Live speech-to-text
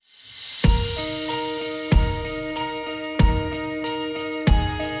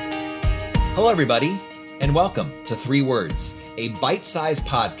Hello, everybody, and welcome to Three Words, a bite-sized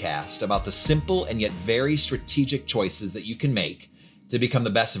podcast about the simple and yet very strategic choices that you can make to become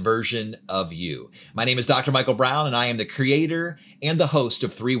the best version of you. My name is Dr. Michael Brown, and I am the creator and the host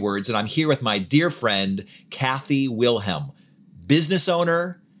of Three Words, and I'm here with my dear friend, Kathy Wilhelm, business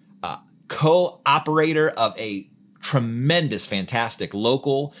owner, co-operator of a tremendous, fantastic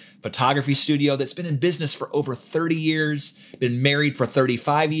local photography studio that's been in business for over 30 years, been married for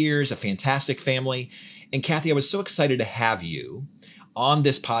 35 years, a fantastic family. And Kathy, I was so excited to have you on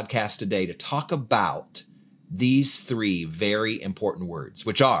this podcast today to talk about these three very important words,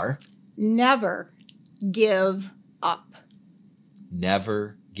 which are never give up.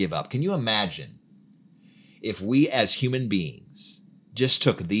 Never give up. Can you imagine if we as human beings just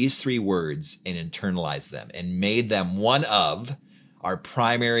took these three words and internalized them and made them one of our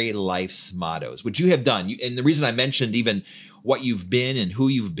primary life's mottos, which you have done. And the reason I mentioned even what you've been and who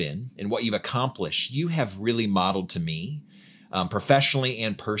you've been and what you've accomplished, you have really modeled to me, professionally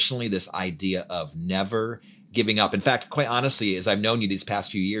and personally, this idea of never giving up. In fact, quite honestly, as I've known you these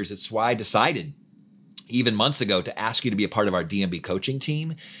past few years, it's why I decided even months ago to ask you to be a part of our DMB coaching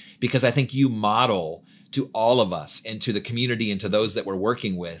team, because I think you model to all of us and to the community and to those that we're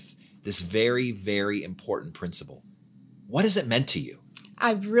working with this very, very important principle. What has it meant to you?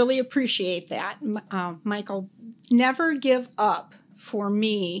 I really appreciate that, Michael. Never give up for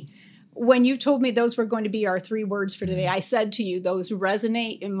me. When you told me those were going to be our three words for today, I said to you, those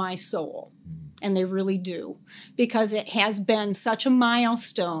resonate in my soul. And they really do, because it has been such a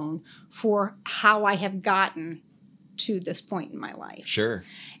milestone for how I have gotten to this point in my life. Sure.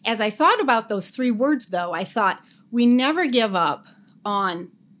 As I thought about those three words, though, I thought we never give up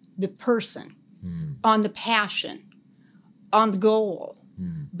on the person, on the passion, on the goal.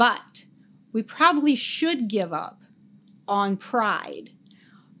 But we probably should give up on pride,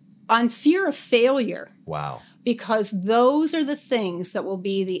 on fear of failure. Wow. Because those are the things that will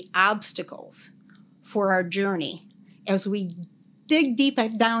be the obstacles for our journey as we dig deep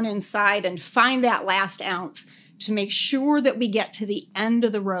down inside and find that last ounce to make sure that we get to the end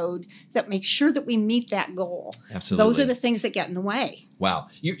of the road, that make sure that we meet that goal. Absolutely. Those are the things that get in the way. Wow.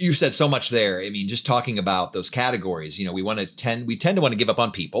 You said so much there. I mean, just talking about those categories, we tend to want to give up on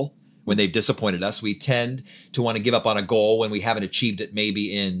people when they've disappointed us. We tend to want to give up on a goal when we haven't achieved it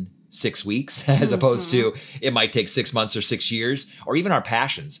maybe in 6 weeks, as opposed to it might take 6 months or 6 years, or even our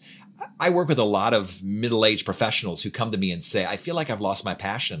passions. I work with a lot of middle-aged professionals who come to me and say, I feel like I've lost my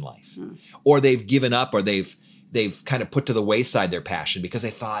passion in life, or they've given up, or they've kind of put to the wayside their passion because they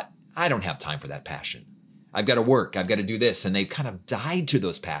thought, I don't have time for that passion. I've got to work. I've got to do this. And they've kind of died to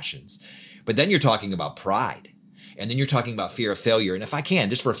those passions. But then you're talking about pride. And then you're talking about fear of failure. And if I can,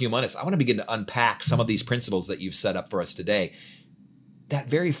 just for a few minutes, I want to begin to unpack some of these principles that you've set up for us today. That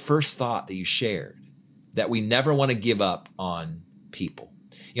very first thought that you shared, that we never want to give up on people.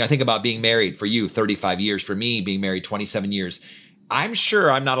 I think about being married for you, 35 years. For me, being married 27 years. I'm sure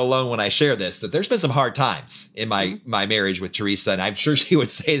I'm not alone when I share this, that there's been some hard times in my marriage with Teresa. And I'm sure she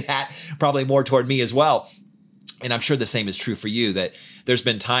would say that probably more toward me as well. And I'm sure the same is true for you, that there's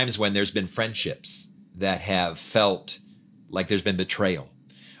been times when there's been friendships that have felt like there's been betrayal,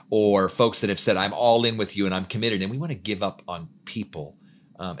 or folks that have said, I'm all in with you and I'm committed, and we want to give up on people.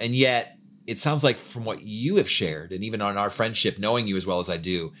 And yet it sounds like from what you have shared, and even on our friendship, knowing you as well as I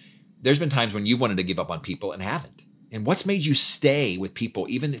do, there's been times when you've wanted to give up on people and haven't. And what's made you stay with people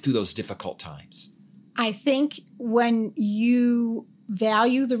even through those difficult times? I think when you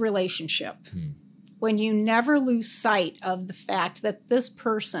value the relationship, when you never lose sight of the fact that this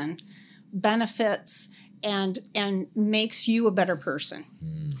person benefits and makes you a better person,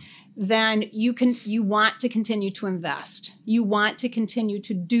 then you want to continue to invest. You want to continue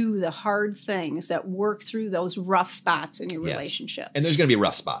to do the hard things that work through those rough spots in your relationship. And there's going to be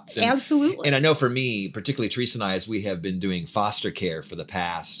rough spots. Absolutely. And I know for me, particularly Teresa and I, as we have been doing foster care for the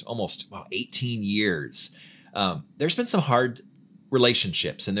past almost 18 years, there's been some hard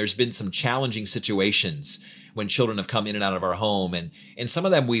relationships, and there's been some challenging situations when children have come in and out of our home. And some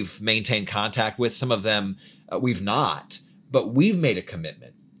of them we've maintained contact with, some of them we've not, but we've made a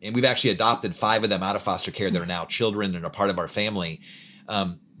commitment. And we've actually adopted 5 of them out of foster care that are now children and are part of our family.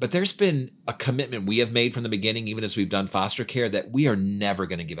 But there's been a commitment we have made from the beginning, even as we've done foster care, that we are never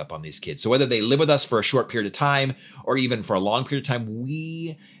going to give up on these kids. So whether they live with us for a short period of time or even for a long period of time,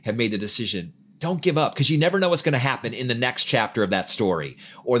 we have made the decision, don't give up, because you never know what's going to happen in the next chapter of that story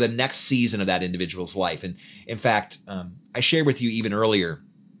or the next season of that individual's life. And in fact, I shared with you even earlier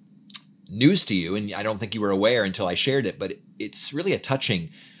news to you, and I don't think you were aware until I shared it, but it's really a touching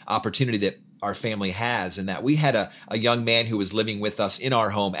opportunity that our family has, in that we had a young man who was living with us in our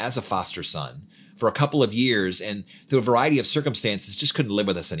home as a foster son for a couple of years, and through a variety of circumstances just couldn't live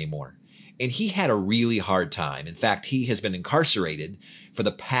with us anymore. And he had a really hard time. In fact, he has been incarcerated for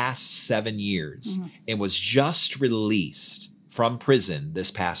the past 7 years and was just released from prison this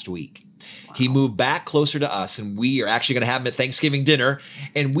past week. Wow. He moved back closer to us, and we are actually going to have him at Thanksgiving dinner.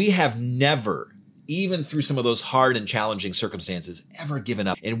 And we have never, even through some of those hard and challenging circumstances, ever given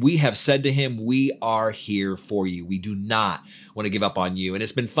up. And we have said to him, we are here for you. We do not want to give up on you. And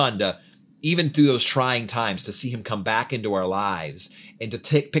it's been fun to, even through those trying times, to see him come back into our lives and to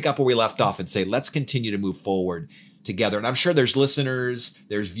pick up where we left off and say, let's continue to move forward together. And I'm sure there's listeners,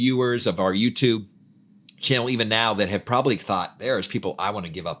 there's viewers of our YouTube channel even now that have probably thought, there's people I want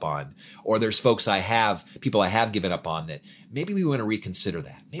to give up on, or there's people I have given up on, that maybe we want to reconsider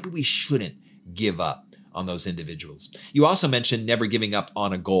that. Maybe we shouldn't give up on those individuals. You also mentioned never giving up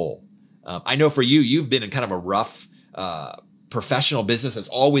on a goal. I know for you, you've been in kind of a rough professional business that's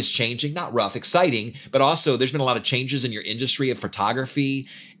always changing, not rough, exciting, but also there's been a lot of changes in your industry of photography,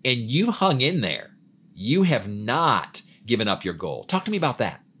 and you hung in there. You have not given up your goal. Talk to me about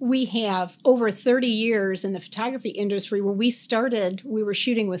that. We have over 30 years in the photography industry. When we started, we were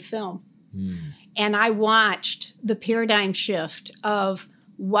shooting with film. And I watched the paradigm shift of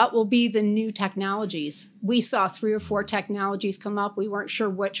what will be the new technologies. We saw 3 or 4 technologies come up. We weren't sure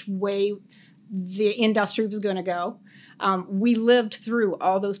which way the industry was going to go. We lived through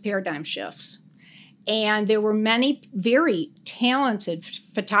all those paradigm shifts. And there were many very talented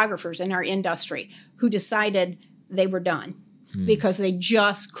photographers in our industry who decided they were done because they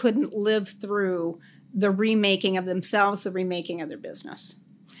just couldn't live through the remaking of themselves, the remaking of their business.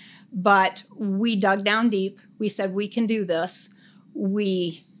 But we dug down deep. We said, we can do this.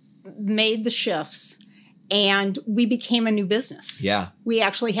 We made the shifts. And we became a new business. Yeah. We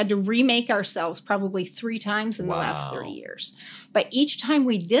actually had to remake ourselves probably 3 times in the last 30 years. But each time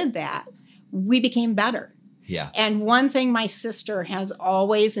we did that, we became better. Yeah. And one thing my sister has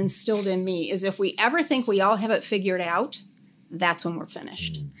always instilled in me is if we ever think we all have it figured out, that's when we're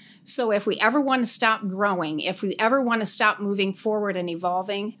finished. So if we ever want to stop growing, if we ever want to stop moving forward and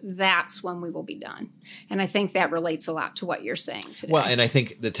evolving, that's when we will be done. And I think that relates a lot to what you're saying today. Well, and I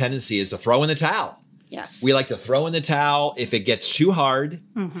think the tendency is to throw in the towel. Yes. We like to throw in the towel if it gets too hard,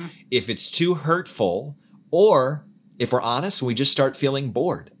 if it's too hurtful, or if we're honest, we just start feeling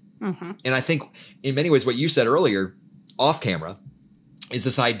bored. And I think in many ways what you said earlier off camera is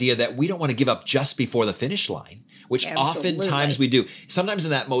this idea that we don't want to give up just before the finish line, which oftentimes we do. Sometimes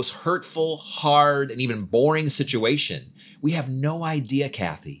in that most hurtful, hard, and even boring situation, we have no idea,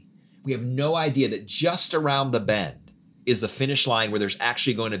 Kathy. We have no idea that just around the bend is the finish line where there's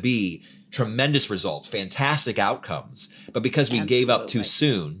actually going to be tremendous results, fantastic outcomes. But because we gave up too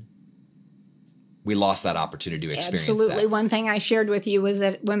soon, we lost that opportunity to experience that. One thing I shared with you was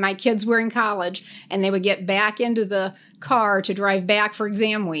that when my kids were in college and they would get back into the car to drive back for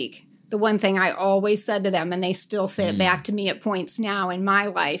exam week, the one thing I always said to them, and they still say it back to me at points now in my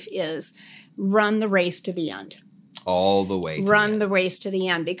life, is run the race to the end. All the way. Run the race to the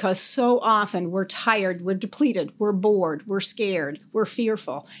end, because so often we're tired, we're depleted, we're bored, we're scared, we're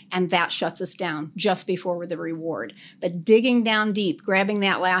fearful, and that shuts us down just before the reward. But digging down deep, grabbing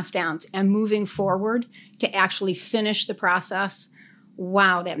that last ounce, and moving forward to actually finish the process,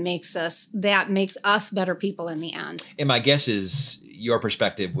 wow, that makes us better people in the end. And my guess is your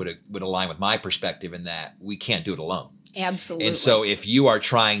perspective would align with my perspective in that we can't do it alone. Absolutely. And so if you are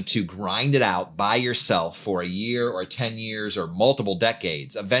trying to grind it out by yourself for a year or 10 years or multiple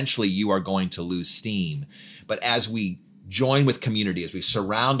decades, eventually you are going to lose steam. But as we join with community, as we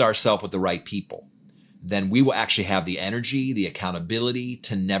surround ourselves with the right people, then we will actually have the energy, the accountability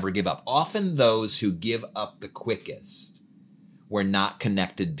to never give up. Often those who give up the quickest were not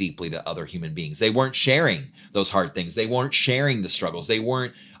connected deeply to other human beings. They weren't sharing those hard things. They weren't sharing the struggles. They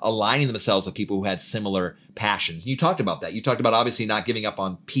weren't aligning themselves with people who had similar passions. You talked about that. You talked about obviously not giving up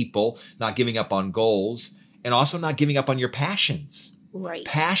on people, not giving up on goals, and also not giving up on your passions. Right.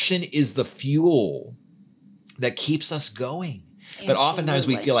 Passion is the fuel that keeps us going. Absolutely. But oftentimes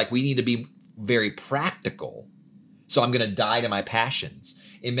we feel like we need to be very practical. So I'm going to die to my passions.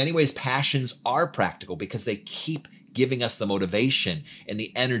 In many ways, passions are practical because they keep giving us the motivation and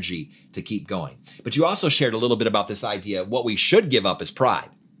the energy to keep going. But you also shared a little bit about this idea. What we should give up is pride.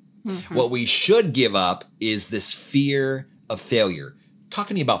 What we should give up is this fear of failure. Talk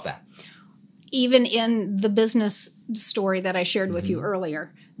to me about that. Even in the business story that I shared with you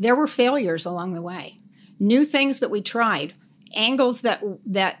earlier, there were failures along the way. New things that we tried, angles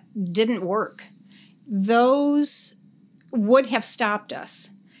that didn't work. Those would have stopped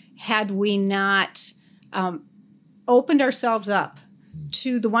us had we not opened ourselves up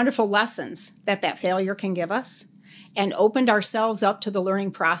to the wonderful lessons that failure can give us, and opened ourselves up to the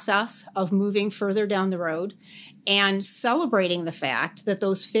learning process of moving further down the road and celebrating the fact that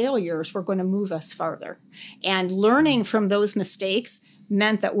those failures were going to move us farther. And learning from those mistakes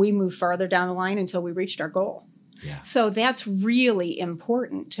meant that we moved farther down the line until we reached our goal. Yeah. So that's really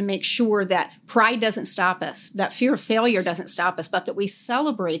important to make sure that pride doesn't stop us, that fear of failure doesn't stop us, but that we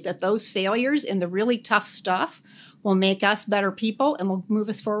celebrate that those failures and the really tough stuff will make us better people and will move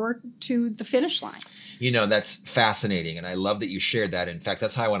us forward to the finish line. You know, that's fascinating. And I love that you shared that. In fact,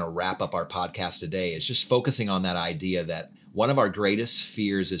 that's how I want to wrap up our podcast today, is just focusing on that idea that one of our greatest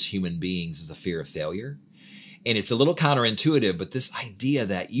fears as human beings is the fear of failure. And it's a little counterintuitive, but this idea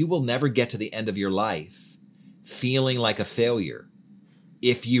that you will never get to the end of your life feeling like a failure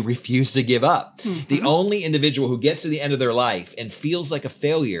if you refuse to give up. Mm-hmm. The only individual who gets to the end of their life and feels like a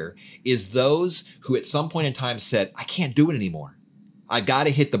failure is those who at some point in time said, I can't do it anymore. I've got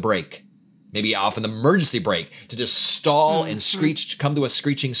to hit the brake. Maybe often the emergency brake to just stall and screech, come to a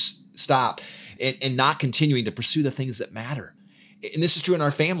screeching stop and not continuing to pursue the things that matter. And this is true in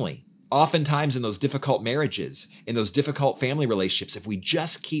our family. Oftentimes in those difficult marriages, in those difficult family relationships, if we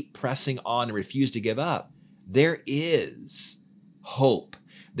just keep pressing on and refuse to give up, there is hope.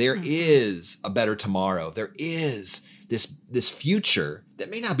 There is a better tomorrow. There is this future that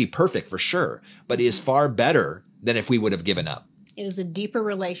may not be perfect for sure, but is far better than if we would have given up. It is a deeper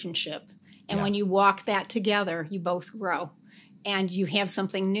relationship. And when you walk that together, you both grow. And you have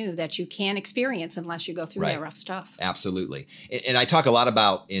something new that you can't experience unless you go through that rough stuff. Absolutely. And I talk a lot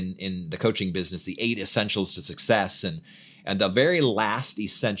about in the coaching business, the 8 essentials to success and the very last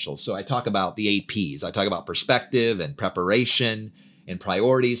essential. So I talk about the 8 P's. I talk about perspective and preparation and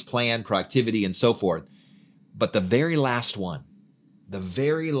priorities, plan, proactivity, and so forth. But the very last one, the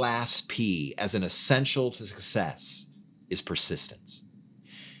very last P as an essential to success is persistence.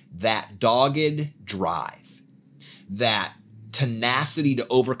 That dogged drive, that tenacity to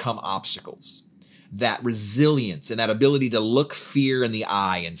overcome obstacles, that resilience and that ability to look fear in the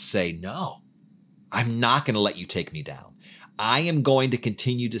eye and say, no, I'm not going to let you take me down. I am going to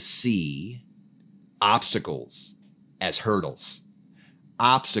continue to see obstacles as hurdles,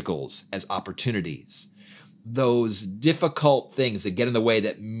 obstacles as opportunities, those difficult things that get in the way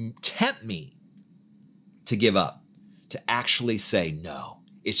that tempt me to give up, to actually say, no,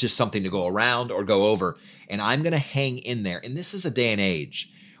 it's just something to go around or go over. And I'm going to hang in there. And this is a day and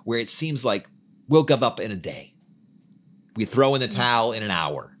age where it seems like we'll give up in a day. We throw in the towel in an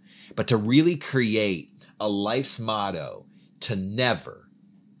hour. But to really create a life's motto to never,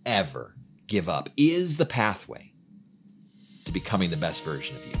 ever give up is the pathway to becoming the best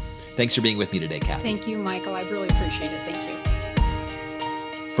version of you. Thanks for being with me today, Kathy. Thank you, Michael. I really appreciate it. Thank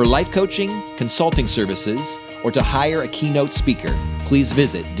you. For life coaching, consulting services, or to hire a keynote speaker, please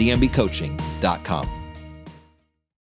visit dmbcoaching.com.